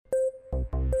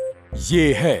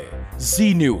ये है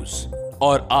जी न्यूज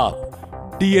और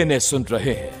आप डीएनए सुन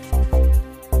रहे हैं।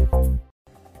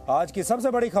 आज की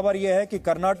सबसे बड़ी खबर यह है कि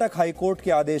कर्नाटक हाईकोर्ट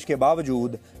के आदेश के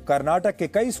बावजूद कर्नाटक के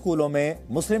कई स्कूलों में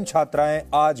मुस्लिम छात्राएं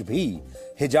आज भी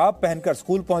हिजाब पहनकर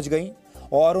स्कूल पहुंच गईं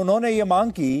और उन्होंने ये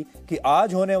मांग की कि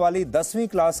आज होने वाली 10वीं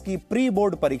क्लास की प्री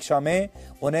बोर्ड परीक्षा में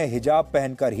उन्हें हिजाब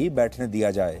पहनकर ही बैठने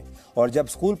दिया जाए। और जब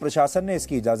स्कूल प्रशासन ने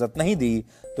इसकी इजाजत नहीं दी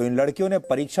तो इन लड़कियों ने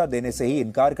परीक्षा देने से ही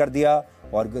इनकार कर दिया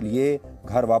और ये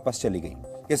घर वापस चली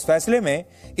गई। इस फैसले में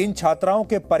इन छात्राओं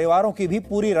के परिवारों की भी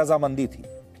पूरी रजामंदी थी।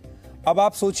 अब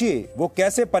आप सोचिए वो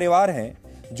कैसे परिवार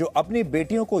हैं जो अपनी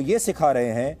बेटियों को यह सिखा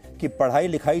रहे हैं कि पढ़ाई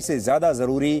लिखाई से ज्यादा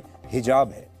जरूरी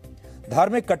हिजाब है।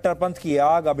 धार्मिक कट्टरपंथ की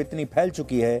आग अब इतनी फैल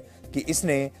चुकी है कि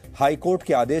इसने हाईकोर्ट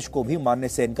के आदेश को भी मानने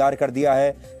से इनकार कर दिया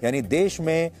है। यानी देश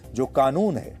में जो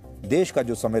कानून है, देश का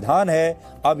जो संविधान है,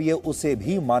 अब ये उसे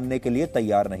भी मानने के लिए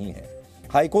तैयार नहीं है।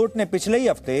 हाईकोर्ट ने पिछले ही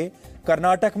हफ्ते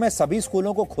कर्नाटक में सभी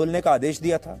स्कूलों को खोलने का आदेश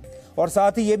दिया था और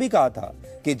साथ ही यह भी कहा था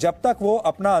कि जब तक वो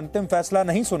अपना अंतिम फैसला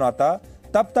नहीं सुनाता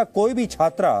तब तक कोई भी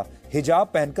छात्रा हिजाब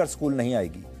पहनकर स्कूल नहीं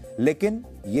आएगी। लेकिन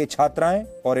ये छात्राएं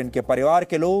और इनके परिवार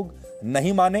के लोग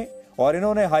नहीं माने और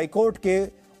इन्होंने हाईकोर्ट के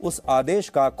उस आदेश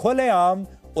का खुलेआम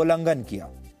उल्लंघन किया।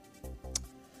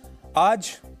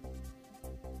 आज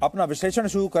अपना विश्लेषण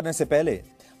शुरू करने से पहले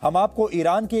हम आपको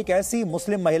ईरान की एक ऐसी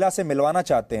मुस्लिम महिला से मिलवाना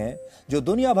चाहते हैं जो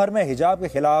दुनिया भर में हिजाब के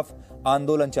खिलाफ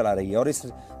आंदोलन चला रही है और इस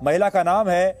महिला का नाम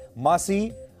है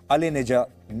मासी अली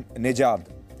निजाद।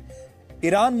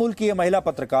 ईरान मूल की यह महिला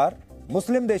पत्रकार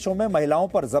मुस्लिम देशों में महिलाओं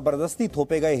पर जबरदस्ती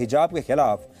थोपे गए हिजाब के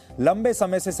खिलाफ लंबे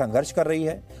समय से संघर्ष कर रही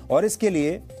है और इसके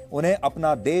लिए उन्हें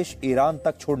अपना देश ईरान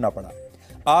तक छोड़ना पड़ा।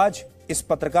 आज इस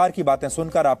पत्रकार की बातें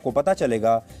सुनकर आपको पता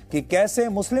चलेगा कि कैसे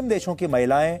मुस्लिम देशों की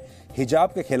महिलाएं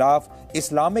हिजाब के खिलाफ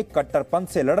इस्लामिक कट्टरपंथ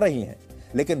से लड़ रही हैं।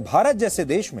 लेकिन भारत जैसे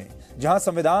देश में जहां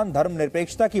संविधान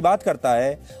धर्मनिरपेक्षता की बात करता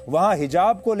है, वहां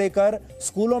हिजाब को लेकर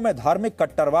स्कूलों में धार्मिक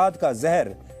कट्टरवाद का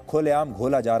जहर खुलेआम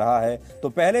घोला जा रहा है। तो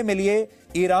पहले मिलिए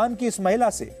ईरान की इस महिला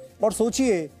से और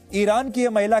सोचिए, ईरान की यह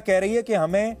महिला कह रही है कि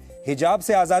हमें हिजाब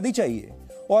से आजादी चाहिए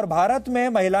और भारत में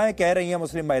महिलाएं कह रही हैं,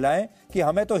 मुस्लिम महिलाएं, कि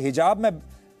हमें तो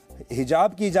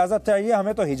हिजाब की इजाजत चाहिए,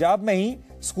 हमें तो हिजाब में ही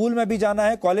स्कूल में भी जाना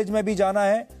है, कॉलेज में भी जाना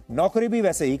है, नौकरी भी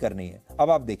वैसे ही करनी है। अब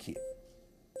आप देखिए।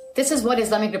 This is what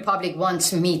Islamic Republic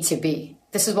wants me to be.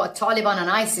 This is what Taliban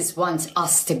and ISIS wants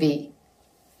us to be.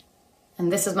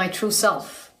 And this is my true self.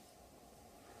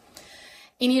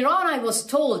 In Iran, I was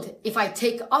told if I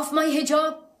take off my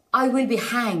hijab, I will be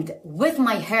hanged with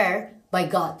my hair by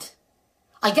God.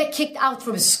 I'll get kicked out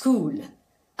from school.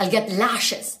 I'll get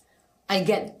lashes. I'll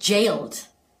get jailed.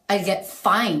 I'll get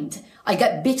fined. I'll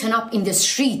get beaten up in the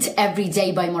street every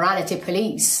day by morality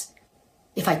police.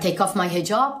 If I take off my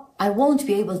hijab, I won't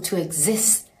be able to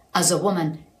exist as a woman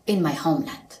in my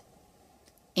homeland.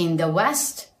 In the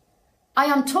West, I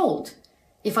am told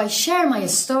if I share my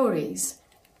stories,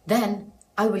 then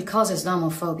I will cause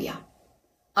Islamophobia.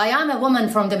 I am a woman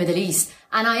from the Middle East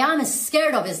and I am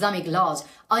scared of Islamic laws.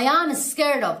 I am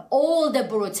scared of all the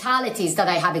brutalities that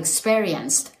I have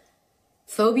experienced.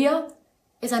 Phobia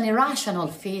is an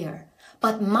irrational fear.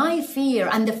 But my fear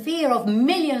and the fear of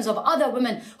millions of other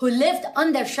women who lived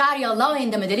under Sharia law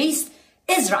in the Middle East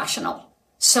is rational.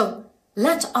 So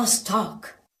let us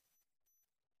talk.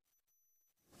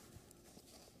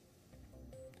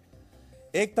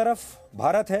 एक तरफ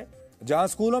भारत है जहां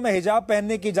स्कूलों में हिजाब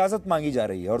पहनने की इजाजत मांगी जा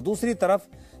रही है और दूसरी तरफ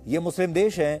ये मुस्लिम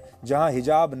देश हैं जहां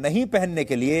हिजाब नहीं पहनने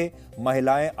के लिए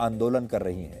महिलाएं आंदोलन कर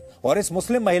रही हैं। और इस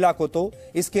मुस्लिम महिला को तो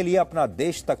इसके लिए अपना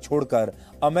देश तक छोड़कर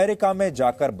अमेरिका में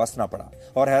जाकर बसना पड़ा।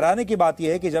 और हैरानी की बात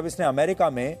यह है कि जब इसने अमेरिका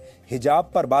में हिजाब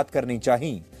पर बात करनी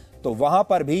चाही तो वहां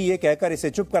पर भी यह कहकर इसे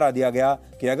चुप करा दिया गया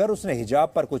कि अगर उसने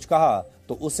हिजाब पर कुछ कहा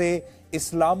तो उसे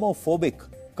इस्लामोफोबिक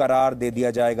करार दे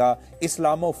दिया जाएगा,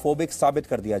 इस्लामोफोबिक साबित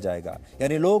कर दिया जाएगा।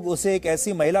 यानी लोग उसे एक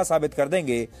ऐसी महिला साबित कर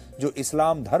देंगे जो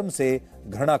इस्लाम धर्म से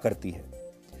घृणा करती है।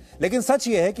 लेकिन सच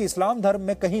यह है कि इस्लाम धर्म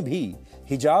में कहीं भी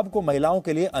हिजाब को महिलाओं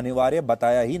के लिए अनिवार्य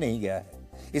बताया ही नहीं गया है।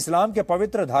 इस्लाम के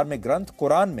पवित्र धार्मिक ग्रंथ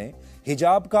कुरान में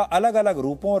हिजाब का अलग अलग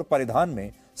रूपों और परिधान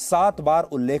में 7 बार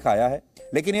उल्लेख आया है,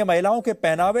 लेकिन यह महिलाओं के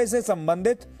पहनावे से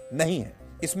संबंधित नहीं है।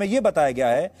 इसमें यह बताया गया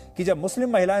है कि जब मुस्लिम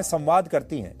महिलाएं संवाद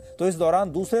करती हैं तो इस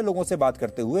दौरान दूसरे लोगों से बात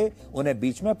करते हुए उन्हें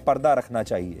बीच में पर्दा रखना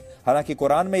चाहिए। हालांकि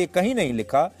कुरान में यह कहीं नहीं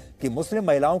लिखा कि मुस्लिम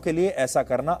महिलाओं के लिए ऐसा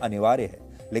करना अनिवार्य है,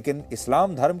 लेकिन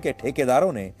इस्लाम धर्म के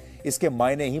ठेकेदारों ने इसके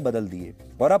मायने ही बदल दिए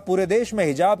और अब पूरे देश में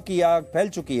हिजाब की आग फैल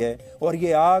चुकी है और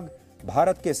ये आग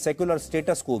भारत के सेक्युलर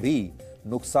स्टेटस को भी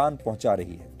नुकसान पहुंचा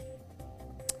रही है।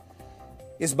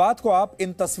 इस बात को आप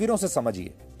इन तस्वीरों से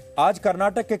समझिए। आज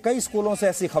कर्नाटक के कई स्कूलों से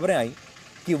ऐसी खबरें आई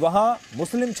कि वहां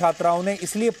मुस्लिम छात्राओं ने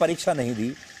इसलिए परीक्षा नहीं दी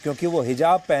क्योंकि वो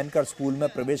हिजाब पहनकर स्कूल में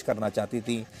प्रवेश करना चाहती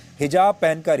थी, हिजाब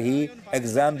पहनकर ही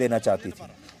एग्जाम देना चाहती थी।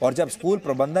 और जब स्कूल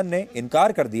प्रबंधन ने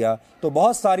इनकार कर दिया तो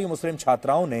बहुत सारी मुस्लिम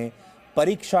छात्राओं ने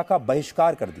परीक्षा का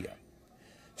बहिष्कार कर दिया।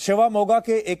 शिवामोगा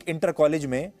के एक इंटर कॉलेज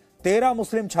में 13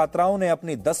 मुस्लिम छात्राओं ने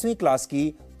अपनी 10वीं क्लास की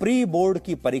प्री बोर्ड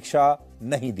की परीक्षा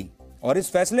नहीं दी और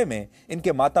इस फैसले में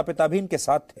इनके माता पिता भी इनके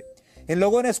साथ थे। इन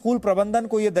लोगों ने स्कूल प्रबंधन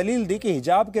को यह दलील दी कि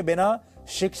हिजाब के बिना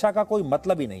शिक्षा का कोई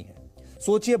मतलब ही नहीं है।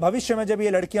 सोचिए, भविष्य में जब ये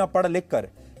लड़कियां पढ़ लिख कर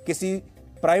किसी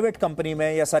प्राइवेट कंपनी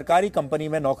में या सरकारी कंपनी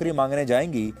में नौकरी मांगने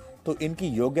जाएंगी तो इनकी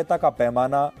योग्यता का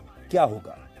पैमाना क्या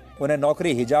होगा? उन्हें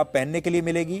नौकरी हिजाब पहनने के लिए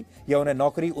मिलेगी या उन्हें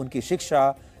नौकरी उनकी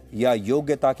शिक्षा या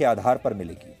योग्यता के आधार पर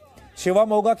मिलेगी?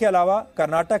 शिवामोगा के अलावा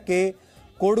कर्नाटक के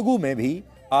कोडगु में भी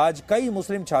आज कई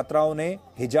मुस्लिम छात्राओं ने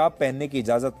हिजाब पहनने की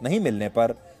इजाजत नहीं मिलने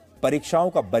पर परीक्षाओं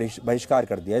का बहिष्कार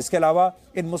कर दिया। इसके अलावा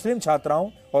इन मुस्लिम छात्राओं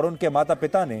और उनके माता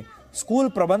पिता ने स्कूल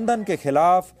प्रबंधन के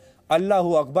खिलाफ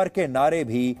अल्लाहू अकबर के नारे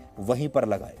भी वहीं पर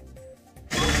लगाए।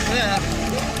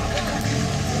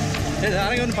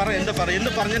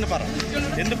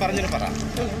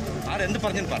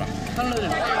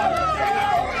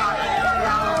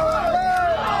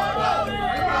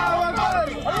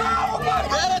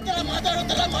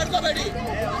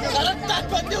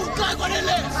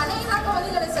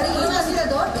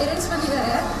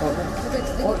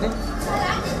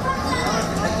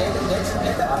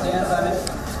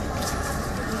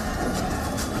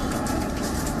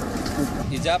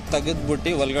 ಹಿಜಾಬ್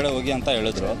ತೆಗೆದ್ಬಿಟ್ಟು ಒಳಗಡೆ ಹೋಗಿ ಅಂತ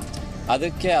ಹೇಳಿದ್ರು.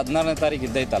 ಅದಕ್ಕೆ 14ನೇ ತಾರೀಕು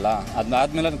ಇದ್ದೈತಲ್ಲ,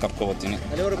 ಅದಾದ್ಮೇಲೆ ಕರ್ಕೊಬೋತೀನಿ.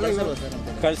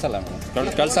 ಕಳ್ಸಲ್ಲ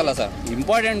ಮೇಡಮ್, ಕಳ್ಸಲ್ಲ ಸರ್.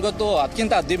 ಇಂಪಾರ್ಟೆಂಟ್ ಗೊತ್ತು,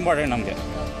 ಅದಕ್ಕಿಂತ ಅದು ಇಂಪಾರ್ಟೆಂಟ್ ನಮಗೆ.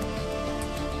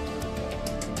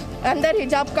 अंदर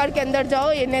हिजाब कार्ड के अंदर जाओ,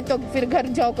 ये नहीं तो फिर घर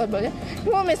जाओ कर बोले।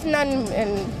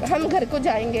 हम घर को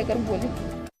जाएंगे अगर बोले।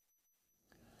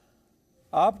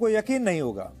 आपको यकीन नहीं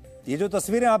होगा, ये जो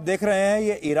तस्वीरें आप देख रहे हैं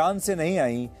ये ईरान से नहीं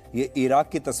आई, ये इराक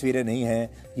की तस्वीरें नहीं हैं,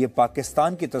 ये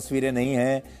पाकिस्तान की तस्वीरें नहीं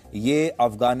हैं, ये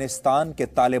अफगानिस्तान के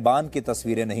तालिबान की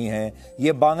तस्वीरें नहीं हैं,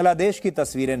 ये बांग्लादेश की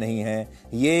तस्वीरें नहीं हैं,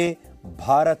 ये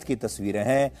भारत की तस्वीरें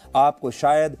हैं। आपको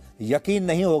शायद यकीन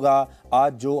नहीं होगा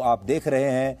आज जो आप देख रहे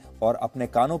हैं और अपने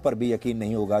कानों पर भी यकीन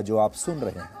नहीं होगा जो आप सुन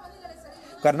रहे हैं।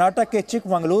 कर्नाटक के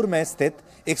चिकमंगलुरु में स्थित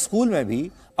एक स्कूल में भी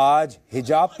आज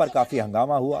हिजाब पर काफी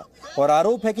हंगामा हुआ और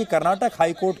आरोप है कि कर्नाटक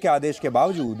हाईकोर्ट के आदेश के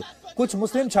बावजूद कुछ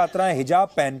मुस्लिम छात्राएं हिजाब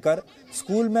पहनकर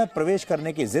स्कूल में प्रवेश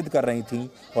करने की जिद कर रही थीं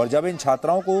और जब इन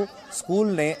छात्राओं को स्कूल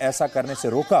ने ऐसा करने से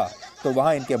रोका तो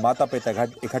वहां इनके माता पिता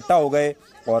इकट्ठा हो गए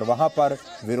और वहां पर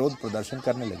विरोध प्रदर्शन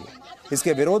करने लगे।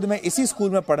 इसके विरोध में इसी स्कूल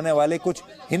में पढ़ने वाले कुछ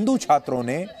हिंदू छात्रों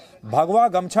ने भगवा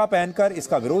गमछा पहनकर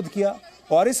इसका विरोध किया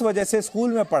और इस वजह से स्कूल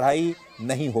में पढ़ाई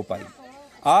नहीं हो पाई।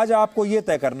 आज आपको यह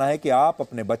तय करना है कि आप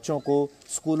अपने बच्चों को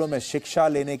स्कूलों में शिक्षा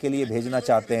लेने के लिए भेजना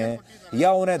चाहते हैं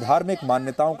या उन्हें धार्मिक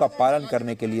मान्यताओं का पालन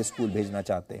करने के लिए स्कूल भेजना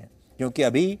चाहते हैं, क्योंकि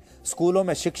अभी स्कूलों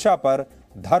में शिक्षा पर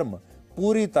धर्म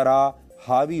पूरी तरह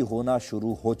हावी होना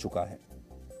शुरू हो चुका है।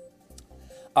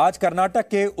 आज कर्नाटक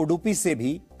के उडुपी से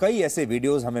भी कई ऐसे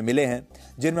वीडियोस हमें मिले हैं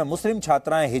जिनमें मुस्लिम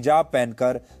छात्राएं हिजाब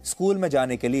पहनकर स्कूल में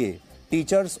जाने के लिए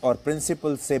टीचर्स और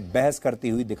प्रिंसिपल से बहस करती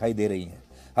हुई दिखाई दे रही हैं।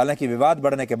 हालांकि विवाद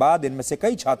बढ़ने के बाद इनमें से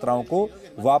कई छात्राओं को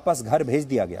वापस घर भेज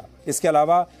दिया गया। इसके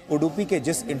अलावा उडुपी के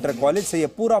जिस इंटर कॉलेज से यह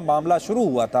पूरा मामला शुरू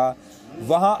हुआ था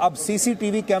वहां अब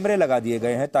सीसीटीवी कैमरे लगा दिए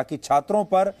गए हैं ताकि छात्रों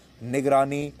पर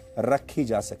निगरानी रखी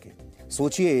जा सके।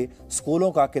 सोचिए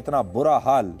स्कूलों का कितना बुरा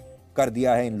हाल कर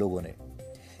दिया है इन लोगों ने।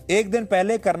 एक दिन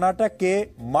पहले कर्नाटक के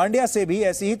मांड्या से भी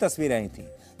ऐसी ही तस्वीरें आई थी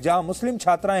जहां मुस्लिम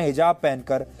छात्राएं हिजाब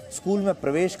पहनकर स्कूल में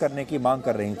प्रवेश करने की मांग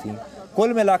कर रही थीं।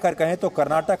 कुल मिलाकर कहें तो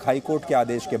कर्नाटक हाईकोर्ट के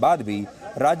आदेश के बाद भी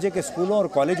राज्य के स्कूलों और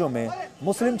कॉलेजों में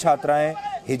मुस्लिम छात्राएं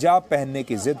हिजाब पहनने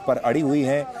की जिद पर अड़ी हुई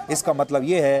हैं। इसका मतलब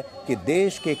यह है कि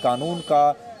देश के कानून का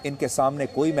इनके सामने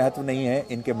कोई महत्व नहीं है,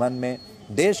 इनके मन में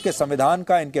देश के संविधान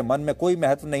का इनके मन में कोई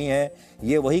महत्व नहीं है।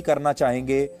 ये वही करना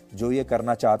चाहेंगे जो ये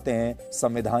करना चाहते हैं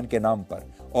संविधान के नाम पर।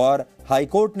 और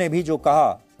हाईकोर्ट ने भी जो कहा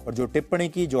और जो टिप्पणी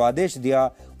की, जो आदेश दिया,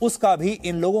 उसका भी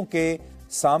इन लोगों के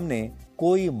सामने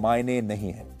कोई मायने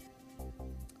नहीं है।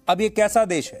 अब ये कैसा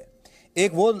देश है?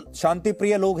 एक वो शांति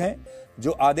प्रिय लोग हैं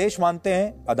जो आदेश मानते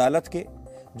हैं अदालत के,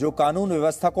 जो कानून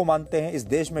व्यवस्था को मानते हैं, इस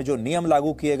देश में जो नियम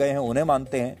लागू किए गए हैं उन्हें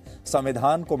मानते हैं,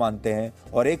 संविधान को मानते हैं।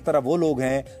 और एक तरफ वो लोग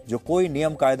हैं जो कोई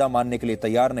नियम कायदा मानने के लिए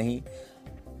तैयार नहीं,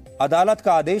 अदालत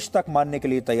का आदेश तक मानने के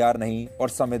लिए तैयार नहीं और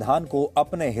संविधान को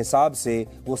अपने हिसाब से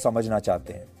वो समझना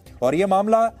चाहते हैं। और यह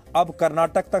मामला अब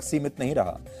कर्नाटक तक सीमित नहीं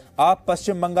रहा। आप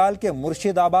पश्चिम बंगाल के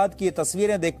मुर्शिदाबाद की ये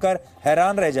तस्वीरें देखकर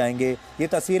हैरान रह जाएंगे। ये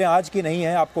तस्वीरें आज की नहीं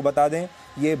हैं, आपको बता दें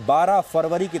ये 12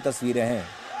 फरवरी की तस्वीरें हैं।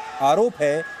 आरोप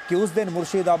है कि उस दिन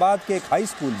मुर्शिदाबाद के एक हाई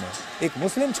स्कूल में एक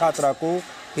मुस्लिम छात्रा को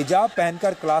हिजाब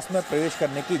पहनकर क्लास में प्रवेश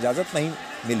करने की इजाजत नहीं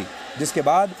मिली, जिसके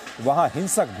बाद वहां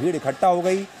हिंसक भीड़ इकट्ठा हो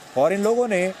गई और इन लोगों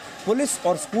ने पुलिस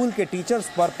और स्कूल के टीचर्स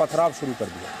पर पथराव शुरू कर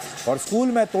दिया और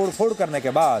स्कूल में तोड़फोड़ करने के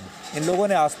बाद इन लोगों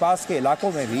ने आसपास के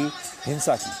इलाकों में भी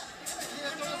हिंसा की।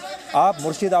 आप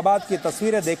मुर्शिदाबाद की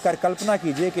तस्वीरें देखकर कल्पना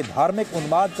कीजिए कि धार्मिक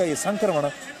उन्माद का ये संक्रमण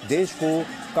देश को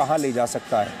कहां ले जा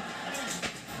सकता है।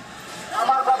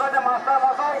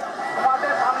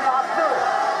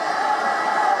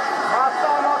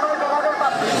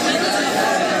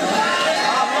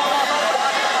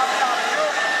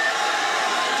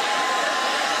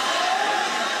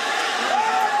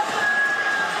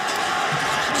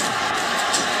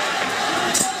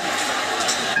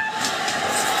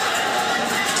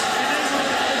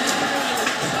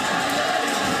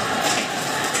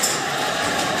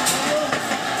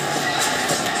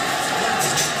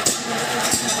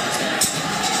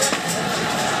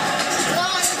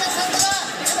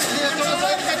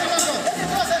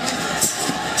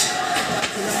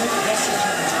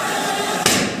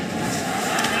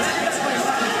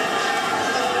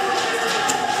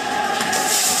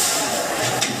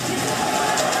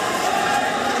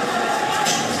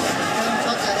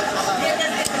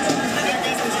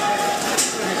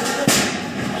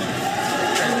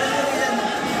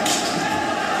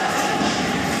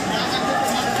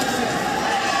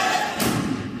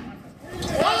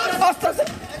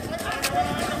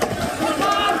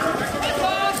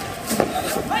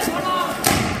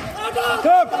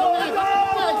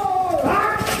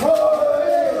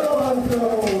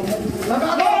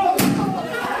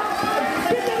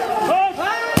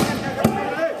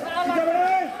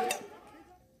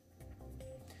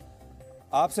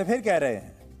 आपसे फिर कह रहे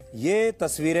हैं, ये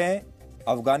तस्वीरें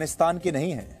अफगानिस्तान की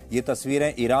नहीं हैं, ये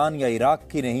तस्वीरें ईरान या इराक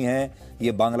की नहीं हैं,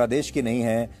 ये बांग्लादेश की नहीं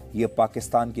हैं, ये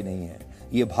पाकिस्तान की नहीं हैं,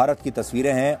 ये भारत की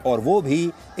तस्वीरें हैं और वो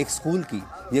भी एक स्कूल की।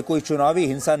 ये कोई चुनावी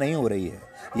हिंसा नहीं हो रही है,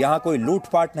 यहाँ कोई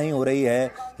लूटपाट नहीं हो रही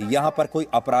है, यहाँ पर कोई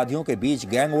अपराधियों के बीच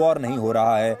गैंग वॉर नहीं हो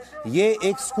रहा है। ये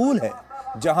एक स्कूल है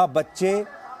जहाँ बच्चे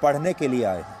पढ़ने के लिए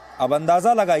आए हैं। अब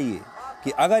अंदाजा लगाइए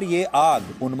कि अगर ये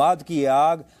आग, उन्माद की ये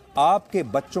आग आपके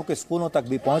बच्चों के स्कूलों तक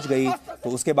भी पहुंच गई तो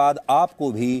उसके बाद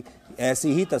आपको भी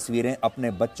ऐसी ही तस्वीरें अपने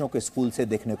बच्चों के स्कूल से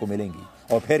देखने को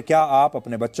मिलेंगी। और फिर क्या आप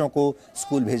अपने बच्चों को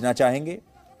स्कूल भेजना चाहेंगे,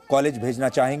 कॉलेज भेजना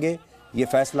चाहेंगे? ये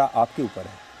फैसला आपके ऊपर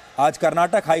है। आज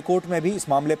कर्नाटक हाईकोर्ट में भी इस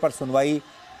मामले पर सुनवाई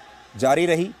जारी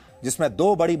रही, जिसमें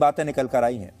दो बड़ी बातें निकल कर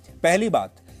आई हैं। पहली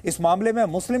बात, इस मामले में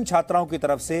मुस्लिम छात्राओं की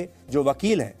तरफ से जो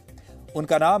वकील है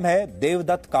उनका नाम है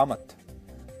देवदत्त कामत।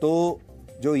 तो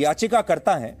जो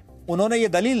याचिकाकर्ता हैं उन्होंने ये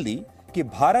दलील दी कि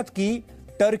भारत की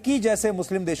टर्की जैसे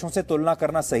मुस्लिम देशों से तुलना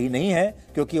करना सही नहीं है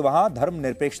क्योंकि वहां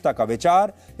धर्मनिरपेक्षता का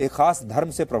विचार एक खास धर्म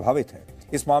से प्रभावित है।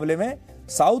 इस मामले में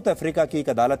साउथ अफ्रीका की एक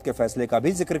अदालत के फैसले का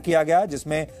भी जिक्र किया गया,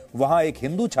 जिसमें वहां एक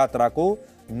हिंदू छात्रा को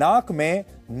नाक में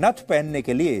नथ पहनने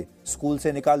के लिए स्कूल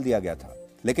से निकाल दिया गया था,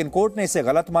 लेकिन कोर्ट ने इसे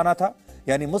गलत माना था।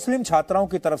 यानी मुस्लिम छात्राओं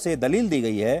की तरफ से दलील दी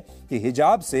गई है कि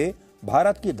हिजाब से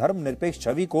भारत की धर्मनिरपेक्ष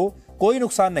छवि को कोई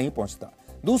नुकसान नहीं पहुंचता।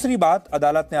 दूसरी बात,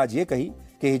 अदालत ने आज ये कही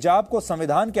कि हिजाब को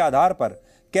संविधान के आधार पर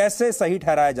कैसे सही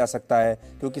ठहराया जा सकता है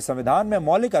क्योंकि संविधान में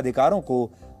मौलिक अधिकारों को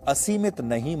असीमित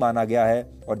नहीं माना गया है।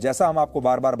 और जैसा हम आपको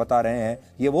बार बार बता रहे हैं,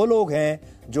 ये वो लोग हैं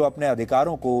जो अपने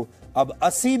अधिकारों को अब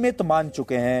असीमित मान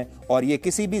चुके हैं और ये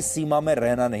किसी भी सीमा में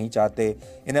रहना नहीं चाहते।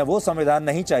 इन्हें वो संविधान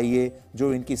नहीं चाहिए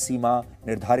जो इनकी सीमा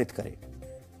निर्धारित करे।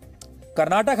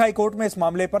 कर्नाटक हाईकोर्ट में इस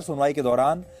मामले पर सुनवाई के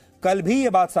दौरान कल भी ये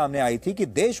बात सामने आई थी कि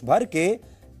देश भर के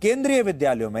केंद्रीय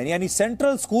विद्यालयों में यानी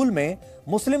सेंट्रल स्कूल में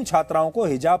मुस्लिम छात्राओं को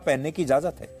हिजाब पहनने की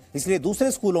इजाजत है, इसलिए दूसरे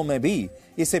स्कूलों में भी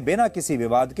इसे बिना किसी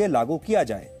विवाद के लागू किया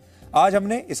जाए। आज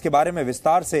हमने इसके बारे में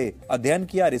विस्तार से अध्ययन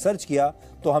किया, रिसर्च किया,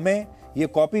 तो हमें यह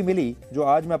कॉपी मिली जो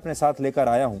आज मैं अपने साथ लेकर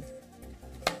आया हूं,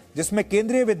 जिसमें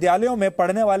केंद्रीय विद्यालयों में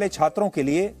पढ़ने वाले छात्रों के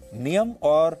लिए नियम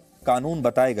और कानून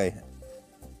बताए गए हैं।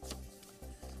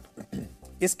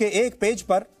 इसके एक पेज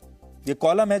पर यह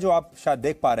कॉलम है जो आप शायद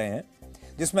देख पा रहे हैं,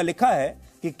 जिसमें लिखा है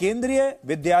कि केंद्रीय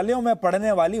विद्यालयों में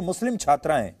पढ़ने वाली मुस्लिम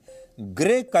छात्राएं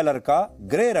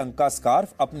ग्रे रंग का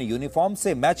स्कार्फ अपनी यूनिफॉर्म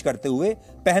से मैच करते हुए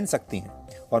पहन सकती हैं।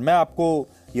 और मैं आपको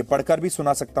यह पढ़कर भी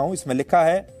सुना सकता हूं। इसमें लिखा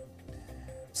है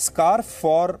स्कार्फ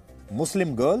फॉर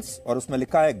मुस्लिम गर्ल्स और उसमें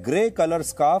लिखा है grey colour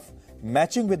scarf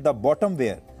matching with the bottom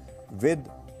wear with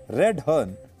red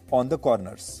हर्न ऑन द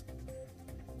कॉर्नर्स।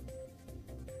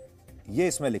 यह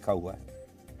इसमें लिखा हुआ है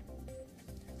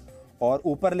और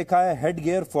ऊपर लिखा है head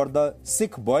gear for the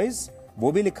Sikh boys,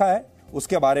 वो भी लिखा है,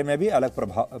 उसके बारे में भी अलग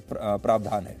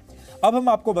प्रावधान है। अब हम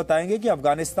आपको बताएंगे कि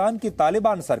अफगानिस्तान की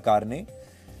तालिबान सरकार ने,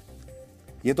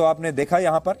 ये तो आपने देखा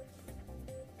यहां पर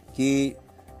कि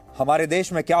हमारे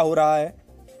देश में क्या हो रहा है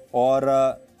और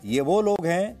ये वो लोग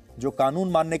हैं जो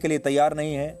कानून मानने के लिए तैयार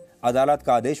नहीं हैं, अदालत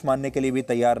का आदेश मानने के लिए भी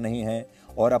तैयार नहीं हैं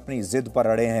और अपनी जिद पर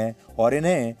अड़े हैं और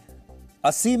इन्हें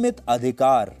असीमित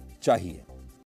अधिकार चाहिए।